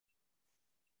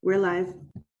We're live.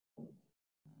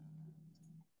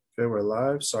 Okay, we're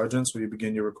live. Sergeants, will you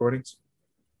begin your recordings?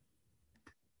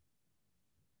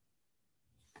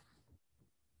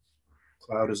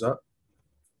 Cloud is up.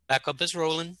 Backup is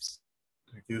rolling.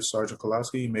 Thank you. Sergeant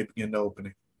Kowalski, you may begin the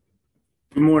opening.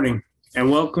 Good morning, and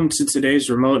welcome to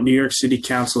today's remote New York City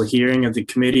Council hearing of the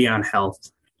Committee on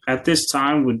Health. At this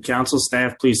time, would Council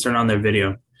staff please turn on their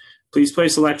video? Please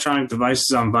place electronic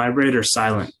devices on vibrate or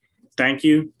silent. Thank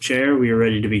you. Chair, we are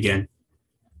ready to begin.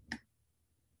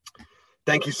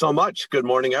 Thank you so much. Good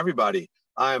morning, everybody.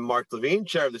 I am Mark Levine,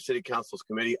 Chair of the City Council's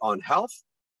Committee on Health.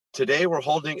 Today, we're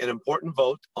holding an important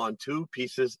vote on two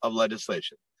pieces of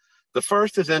legislation. The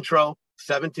first is Intro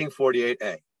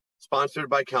 1748A, sponsored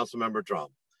by Councilmember Drum,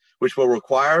 which will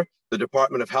require the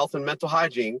Department of Health and Mental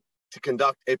Hygiene to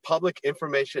conduct a public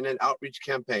information and outreach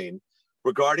campaign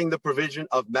regarding the provision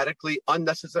of medically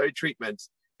unnecessary treatments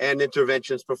and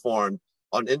interventions performed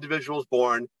on individuals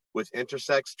born with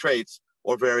intersex traits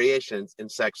or variations in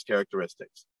sex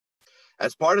characteristics.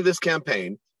 As part of this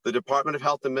campaign, the Department of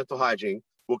Health and Mental Hygiene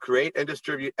will create and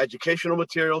distribute educational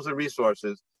materials and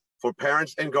resources for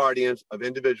parents and guardians of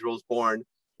individuals born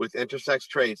with intersex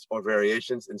traits or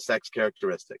variations in sex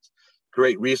characteristics,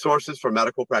 create resources for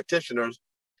medical practitioners,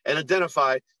 and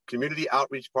identify community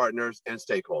outreach partners and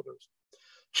stakeholders.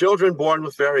 Children born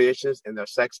with variations in their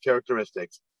sex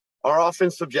characteristics are often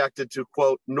subjected to,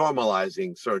 quote,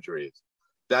 normalizing surgeries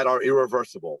that are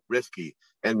irreversible, risky,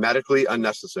 and medically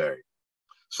unnecessary.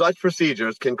 Such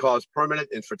procedures can cause permanent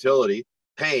infertility,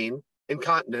 pain,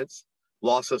 incontinence,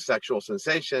 loss of sexual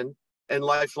sensation, and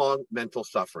lifelong mental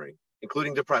suffering,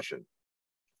 including depression.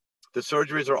 The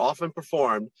surgeries are often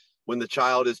performed when the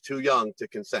child is too young to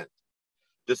consent.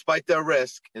 Despite their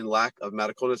risk and lack of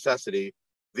medical necessity,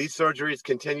 these surgeries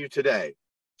continue today,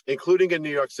 including in New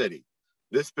York City.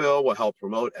 This bill will help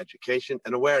promote education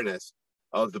and awareness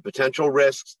of the potential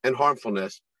risks and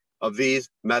harmfulness of these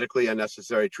medically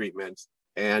unnecessary treatments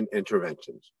and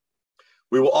interventions.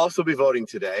 We will also be voting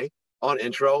today on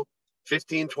Intro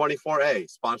 1524A,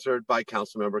 sponsored by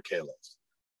Councilmember Kalos.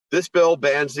 This bill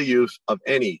bans the use of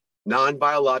any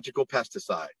non-biological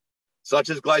pesticide, such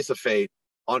as glyphosate,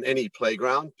 on any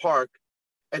playground, park,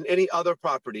 and any other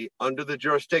property under the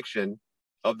jurisdiction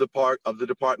of the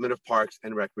Department of Parks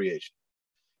and Recreation.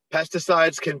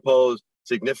 Pesticides can pose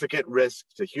significant risks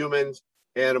to humans,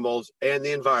 animals, and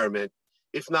the environment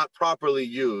if not properly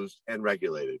used and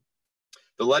regulated.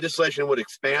 The legislation would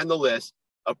expand the list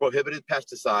of prohibited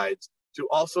pesticides to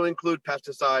also include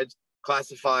pesticides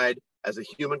classified as a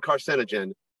human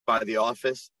carcinogen by the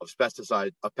Office of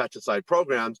Pesticide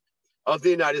Programs of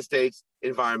the United States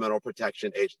Environmental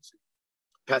Protection Agency.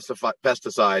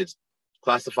 Pesticides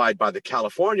classified by the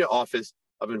California Office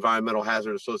of Environmental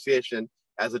Hazard Association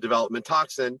as a development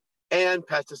toxin, and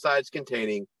pesticides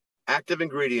containing active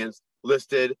ingredients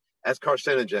listed as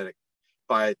carcinogenic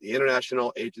by the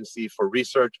International Agency for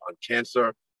Research on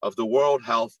Cancer of the World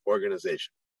Health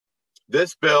Organization.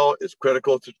 This bill is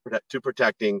critical to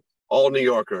protecting all New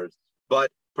Yorkers, but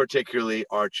particularly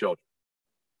our children.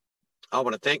 I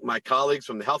want to thank my colleagues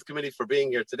from the Health Committee for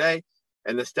being here today,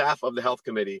 and the staff of the Health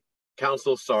Committee,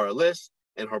 Counsel Sarah Liss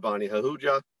and Harbani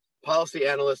Hahuja, Policy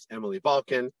Analyst Emily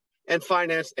Balkin, and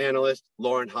Finance Analyst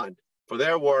Lauren Hunt for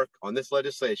their work on this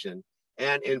legislation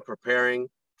and in preparing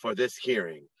for this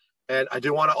hearing. And I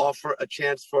do want to offer a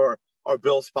chance for our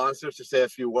bill sponsors to say a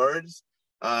few words.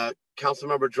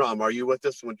 Councilmember Drum, are you with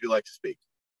us? Would you like to speak?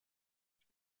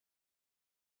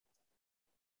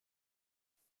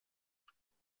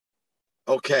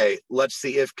 Okay, let's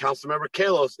see if Councilmember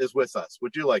Kalos is with us.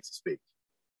 Would you like to speak?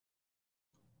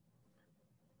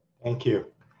 Thank you.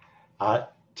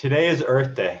 Today is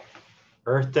Earth Day.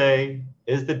 Earth Day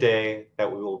is the day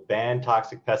that we will ban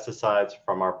toxic pesticides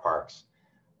from our parks.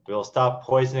 We will stop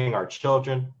poisoning our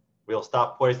children. We will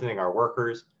stop poisoning our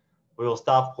workers. We will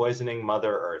stop poisoning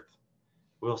Mother Earth.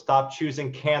 We will stop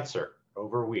choosing cancer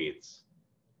over weeds.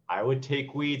 I would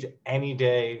take weeds any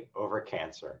day over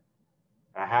cancer.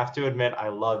 I have to admit, I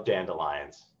love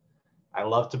dandelions. I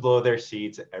love to blow their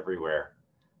seeds everywhere.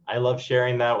 I love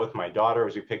sharing that with my daughter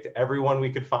as we picked everyone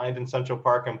we could find in Central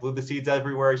Park and blew the seeds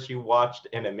everywhere. She watched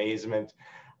in amazement,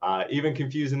 even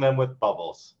confusing them with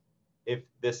bubbles. If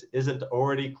this isn't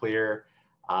already clear,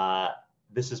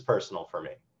 this is personal for me.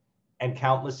 And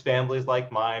countless families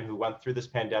like mine who went through this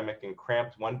pandemic in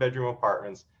cramped one-bedroom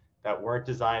apartments that weren't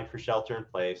designed for shelter in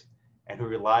place and who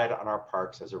relied on our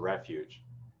parks as a refuge.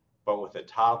 But with a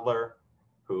toddler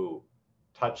who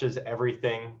touches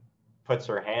everything, puts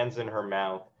her hands in her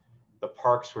mouth, the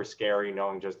parks were scary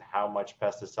knowing just how much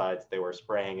pesticides they were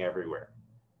spraying everywhere.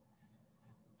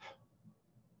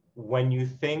 When you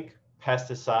think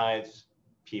pesticides,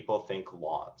 people think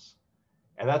lawns.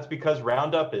 And that's because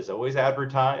Roundup is always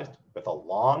advertised with a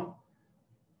lawn.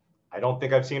 I don't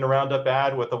think I've seen a Roundup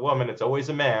ad with a woman. It's always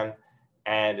a man,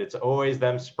 and it's always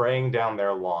them spraying down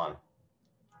their lawn.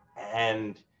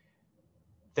 And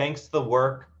thanks to the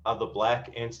work of the Black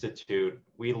Institute,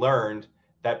 we learned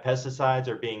that pesticides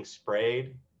are being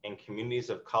sprayed in communities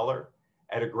of color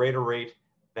at a greater rate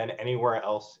than anywhere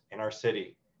else in our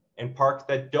city, in parks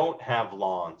that don't have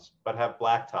lawns, but have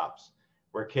blacktops,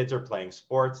 where kids are playing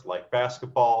sports like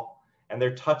basketball, and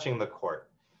they're touching the court,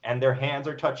 and their hands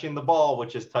are touching the ball,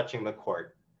 which is touching the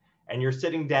court. And you're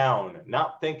sitting down,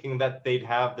 not thinking that they'd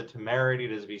have the temerity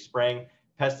to be spraying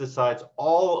pesticides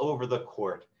all over the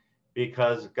court,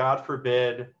 because God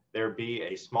forbid there be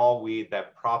a small weed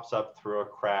that props up through a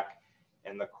crack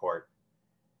in the court.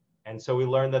 And so we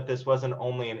learned that this wasn't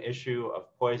only an issue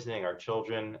of poisoning our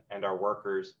children and our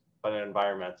workers, but an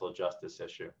environmental justice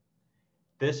issue.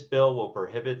 This bill will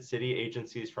prohibit city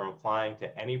agencies from applying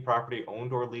to any property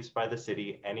owned or leased by the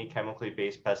city any chemically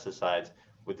based pesticides,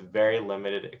 with very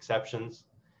limited exceptions.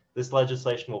 This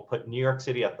legislation will put New York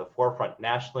City at the forefront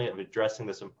nationally of addressing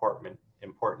this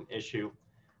important issue.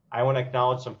 I want to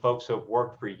acknowledge some folks who have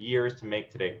worked for years to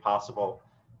make today possible.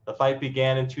 The fight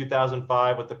began in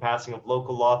 2005 with the passing of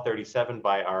Local Law 37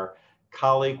 by our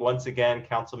colleague, once again,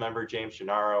 Councilmember James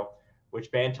Gennaro,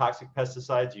 which banned toxic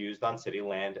pesticides used on city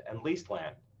land and leased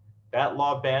land. That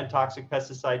law banned toxic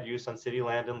pesticide use on city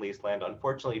land and leased land.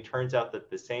 Unfortunately, it turns out that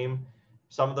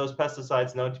some of those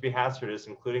pesticides known to be hazardous,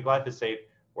 including glyphosate,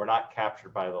 were not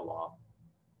captured by the law.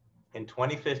 In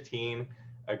 2015,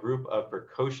 a group of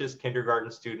precocious kindergarten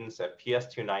students at PS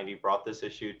 290 brought this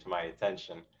issue to my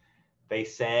attention. They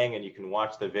sang, and you can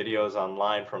watch the videos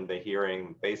online from the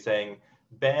hearing, they sang,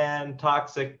 "Ban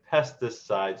toxic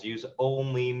pesticides, use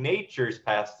only nature's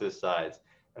pesticides."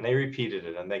 And they repeated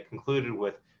it, and they concluded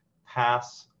with,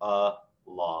 "Pass a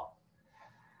law."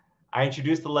 I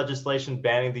introduced the legislation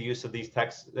banning the use of these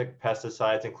toxic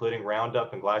pesticides, including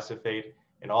Roundup and glyphosate,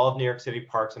 in all of New York City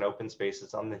parks and open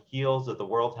spaces on the heels of the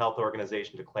World Health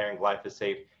Organization declaring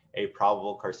glyphosate a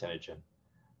probable carcinogen.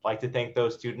 I'd like to thank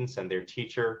those students and their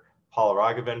teacher, Paula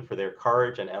Raghavan, for their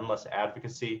courage and endless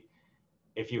advocacy.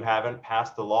 If you haven't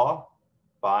passed the law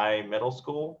by middle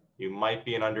school, you might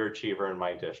be an underachiever in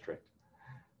my district.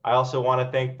 I also want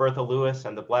to thank Bertha Lewis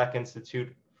and the Black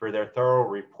Institute for their thorough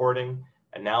reporting,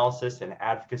 analysis, and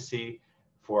advocacy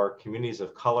for communities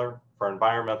of color, for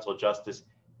environmental justice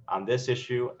on this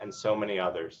issue and so many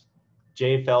others.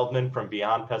 Jay Feldman from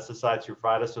Beyond Pesticides, who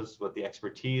provided us with the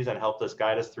expertise and helped us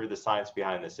guide us through the science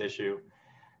behind this issue.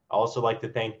 I also like to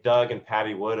thank Doug and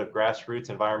Patty Wood of Grassroots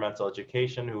Environmental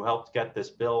Education, who helped get this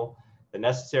bill, the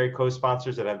necessary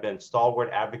co-sponsors that have been stalwart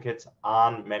advocates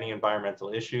on many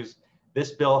environmental issues.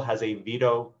 This bill has a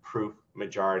veto-proof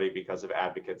majority because of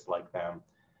advocates like them.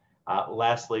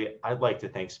 Lastly, I'd like to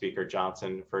thank Speaker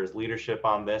Johnson for his leadership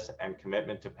on this and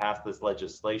commitment to pass this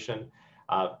legislation.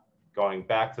 Going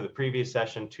back to the previous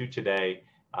session to today,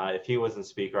 if he wasn't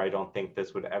Speaker, I don't think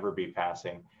this would ever be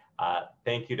passing.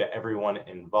 Thank you to everyone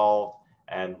involved,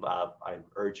 and I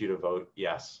urge you to vote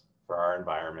yes for our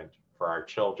environment, for our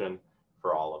children,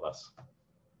 for all of us.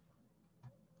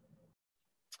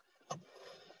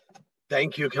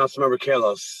 Thank you, Councilmember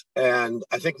Kalos. And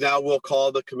I think now we'll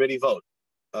call the committee vote.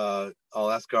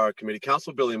 I'll ask our committee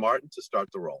counsel, Billy Martin, to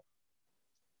start the roll.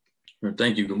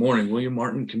 Thank you. Good morning. William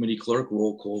Martin, Committee Clerk,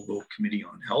 roll call vote, Committee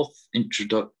on Health.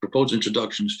 Proposed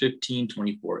introductions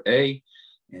 1524A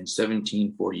and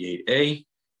 1748A.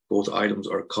 Both items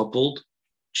are coupled.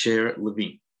 Chair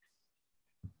Levine.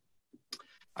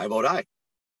 I vote aye.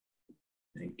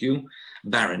 Thank you.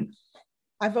 Barron.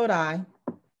 I vote aye.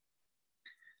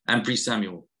 Ampry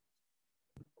Samuel.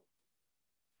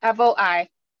 I vote aye.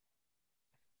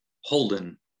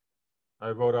 Holden.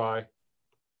 I vote aye.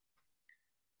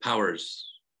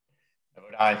 Powers. I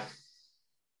vote aye.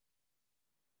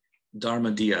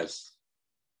 Dharma Diaz.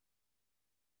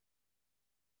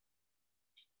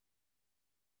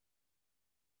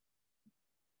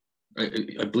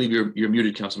 I believe you're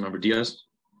muted, Councilmember Diaz.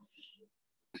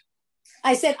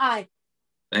 I said aye.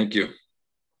 Thank you.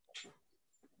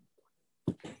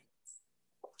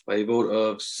 By a vote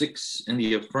of 6 in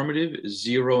the affirmative,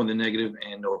 0 in the negative,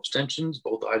 and no abstentions,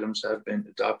 both items have been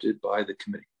adopted by the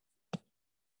committee.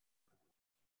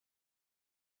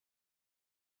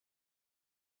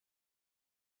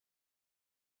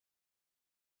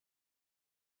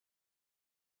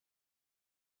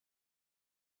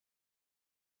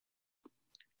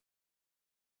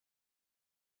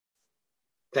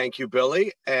 Thank you,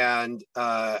 Billy. And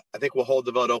I think we'll hold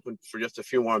the vote open for just a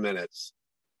few more minutes.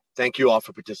 Thank you all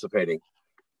for participating.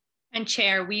 And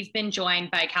Chair, we've been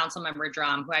joined by Councilmember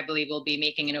Drum, who I believe will be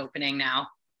making an opening now.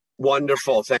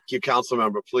 Wonderful. Thank you,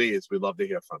 Councilmember. Please, we'd love to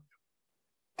hear from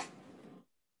you.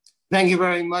 Thank you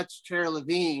very much, Chair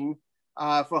Levine,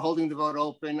 for holding the vote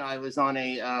open. I was on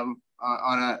a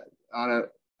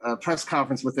press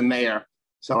conference with the mayor,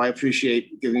 so I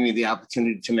appreciate giving me the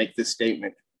opportunity to make this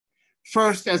statement.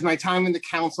 First, as my time in the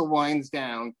council winds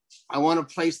down, I want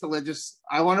to place the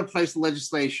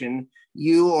legislation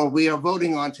you or we are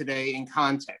voting on today in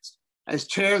context. As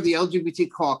chair of the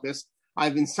LGBT caucus,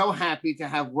 I've been so happy to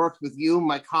have worked with you,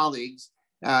 my colleagues,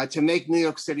 to make New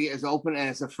York City as open and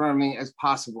as affirming as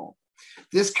possible.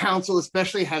 This council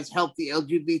especially has helped the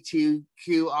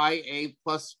LGBTQIA+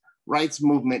 rights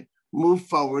movement move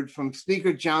forward from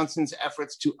Speaker Johnson's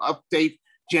efforts to update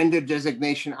gender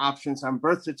designation options on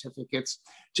birth certificates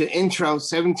to Intro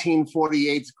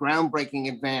 1748's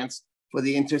groundbreaking advance for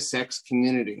the intersex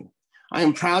community. I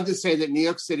am proud to say that New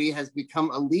York City has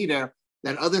become a leader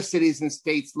that other cities and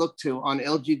states look to on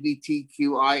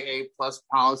LGBTQIA+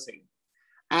 policy.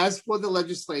 As for the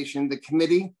legislation the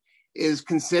committee is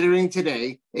considering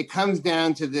today, it comes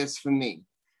down to this for me.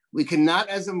 We cannot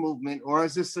as a movement or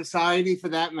as a society for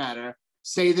that matter,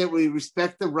 say that we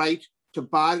respect the right to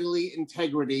bodily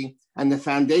integrity and the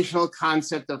foundational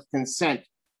concept of consent,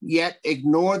 yet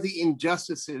ignore the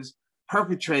injustices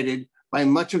perpetrated by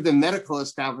much of the medical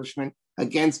establishment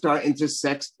against our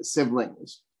intersex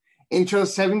siblings. Intro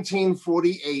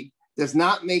 1748 does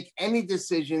not make any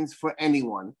decisions for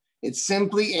anyone. It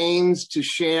simply aims to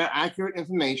share accurate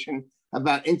information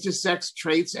about intersex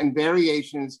traits and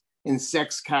variations in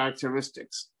sex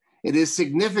characteristics. It is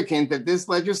significant that this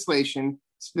legislation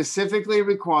specifically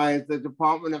requires the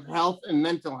Department of Health and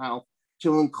Mental Health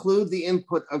to include the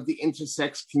input of the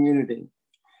intersex community.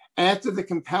 After the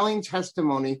compelling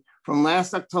testimony from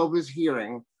last October's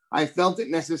hearing, I felt it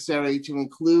necessary to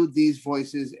include these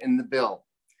voices in the bill.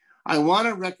 I want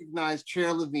to recognize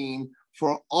Chair Levine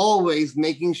for always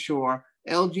making sure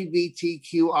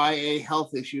LGBTQIA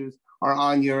health issues are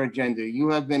on your agenda.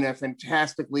 You have been a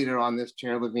fantastic leader on this,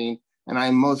 Chair Levine, and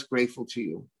I'm most grateful to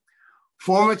you.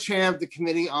 Former chair of the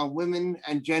Committee on Women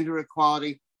and Gender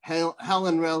Equality,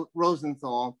 Helen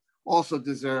Rosenthal, also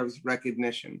deserves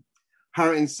recognition.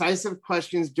 Her incisive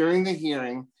questions during the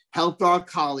hearing helped our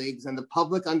colleagues and the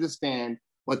public understand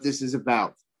what this is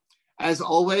about. As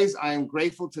always, I am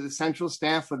grateful to the central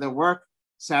staff for their work,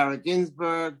 Sarah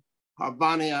Ginsburg,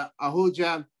 Harbani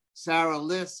Ahuja, Sarah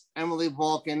Liss, Emily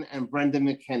Balkin, and Brenda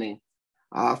McKinney.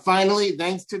 Finally,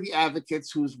 thanks to the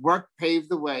advocates whose work paved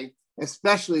the way,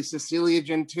 especially Cecilia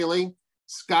Gentili,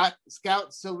 Scout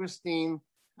Silverstein,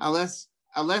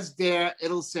 Alesdair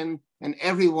Idelson, and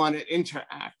everyone at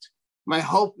Interact. My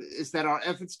hope is that our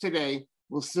efforts today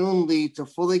will soon lead to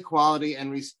full equality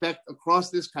and respect across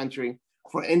this country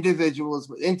for individuals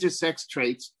with intersex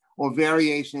traits or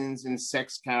variations in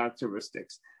sex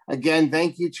characteristics. Again,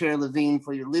 thank you, Chair Levine,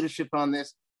 for your leadership on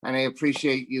this, and I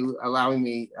appreciate you allowing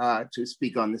me to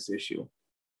speak on this issue.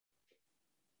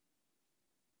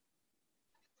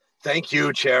 Thank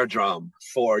you, Chair Drum,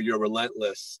 for your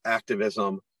relentless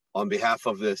activism on behalf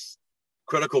of this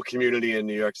critical community in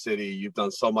New York City. You've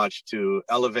done so much to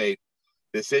elevate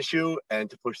this issue and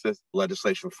to push this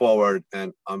legislation forward,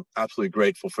 and I'm absolutely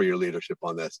grateful for your leadership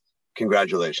on this.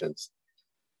 Congratulations.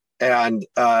 And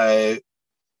I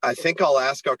think I'll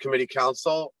ask our committee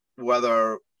counsel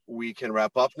whether we can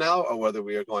wrap up now or whether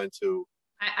we are going to.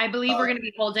 I believe we're going to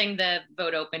be holding the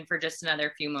vote open for just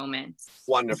another few moments.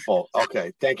 Wonderful.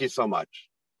 Okay, thank you so much.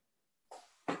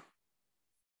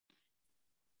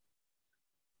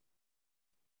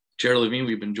 Chair Levine,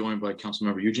 we've been joined by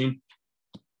Councilmember Eugene.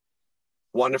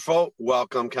 Wonderful.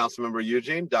 Welcome, Councilmember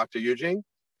Eugene, Dr. Eugene.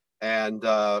 And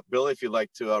Bill, if you'd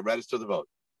like to register the vote.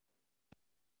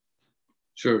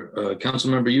 Sure.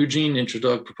 Councilmember Eugene,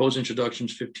 proposed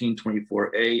introductions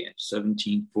 1524A and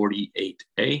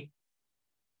 1748A.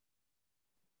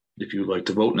 If you would like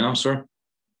to vote now, sir.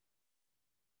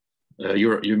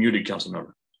 You're muted,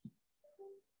 Councilmember.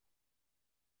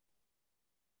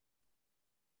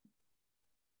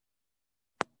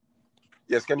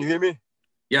 Yes, can you hear me?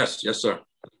 Yes, sir.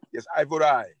 Yes, I vote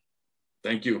aye.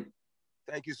 Thank you.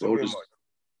 Thank you so very much.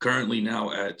 Currently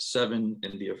now at 7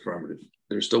 in the affirmative.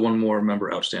 There's still one more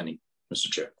member outstanding, Mr.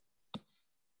 Chair.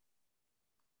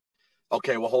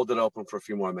 Okay, we'll hold it open for a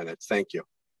few more minutes. Thank you.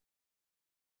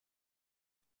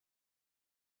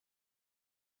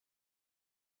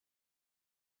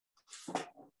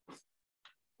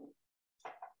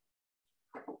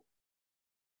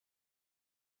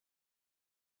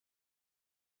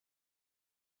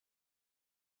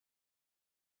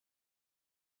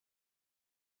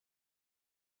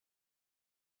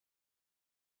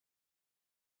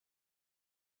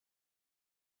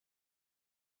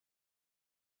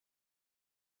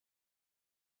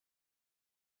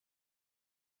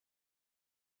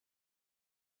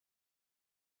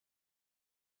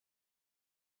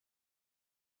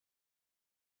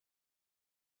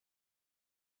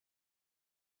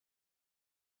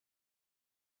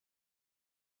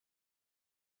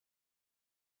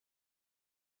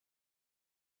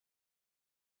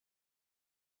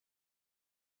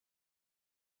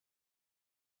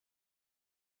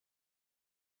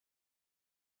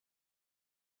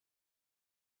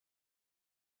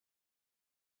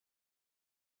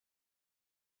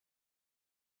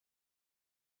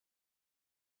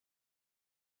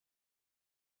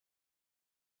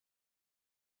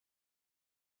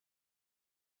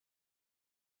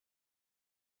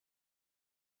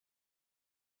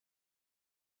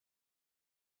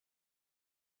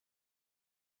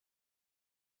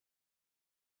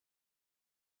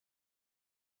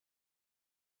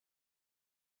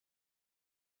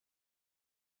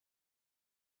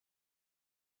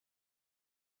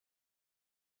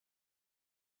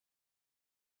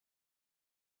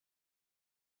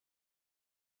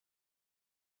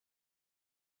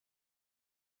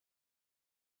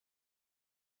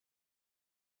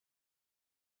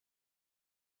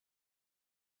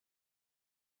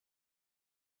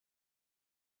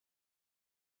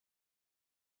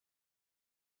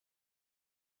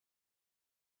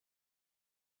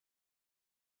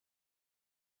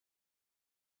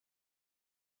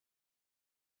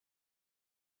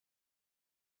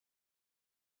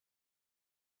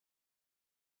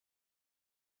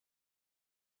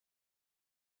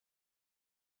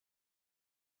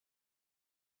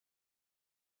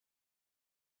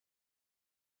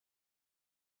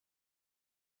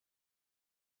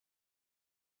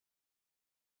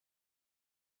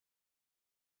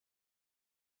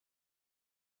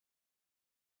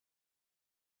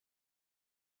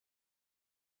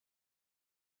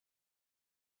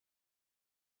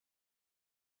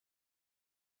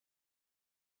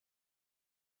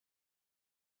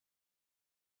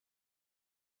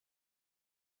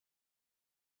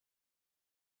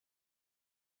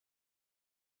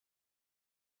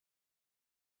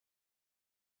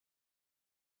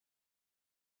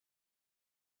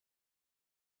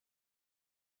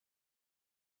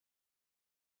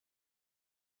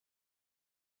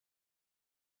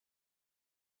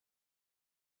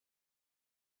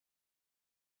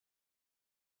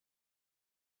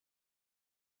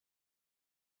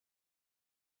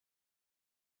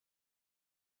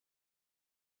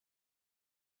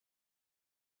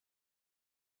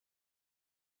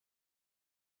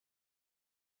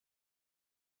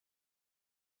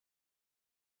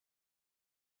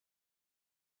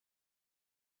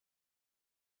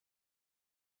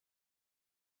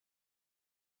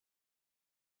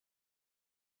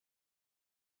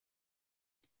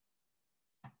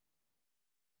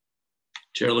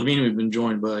 Chair Levine, we've been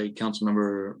joined by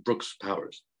Councilmember Brooks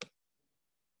Powers.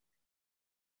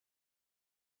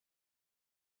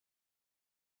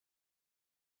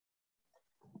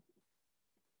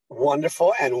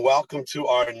 Wonderful, and welcome to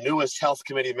our newest Health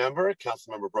Committee member,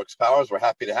 Councilmember Brooks Powers. We're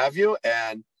happy to have you.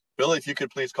 And Billy, if you could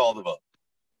please call the vote.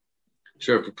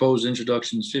 Sure. Proposed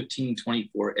introductions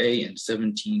 1524A and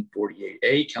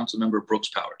 1748A. Councilmember Brooks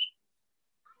Powers.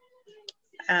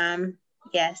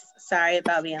 Yes, sorry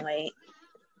about being late.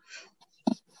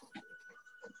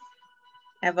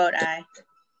 I vote aye.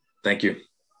 Thank you.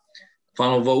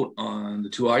 Final vote on the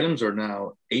two items are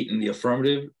now 8 in the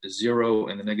affirmative, 0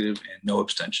 in the negative, and no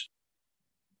abstention.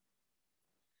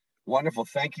 Wonderful.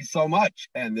 Thank you so much.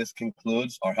 And this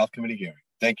concludes our Health Committee hearing.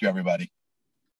 Thank you, everybody.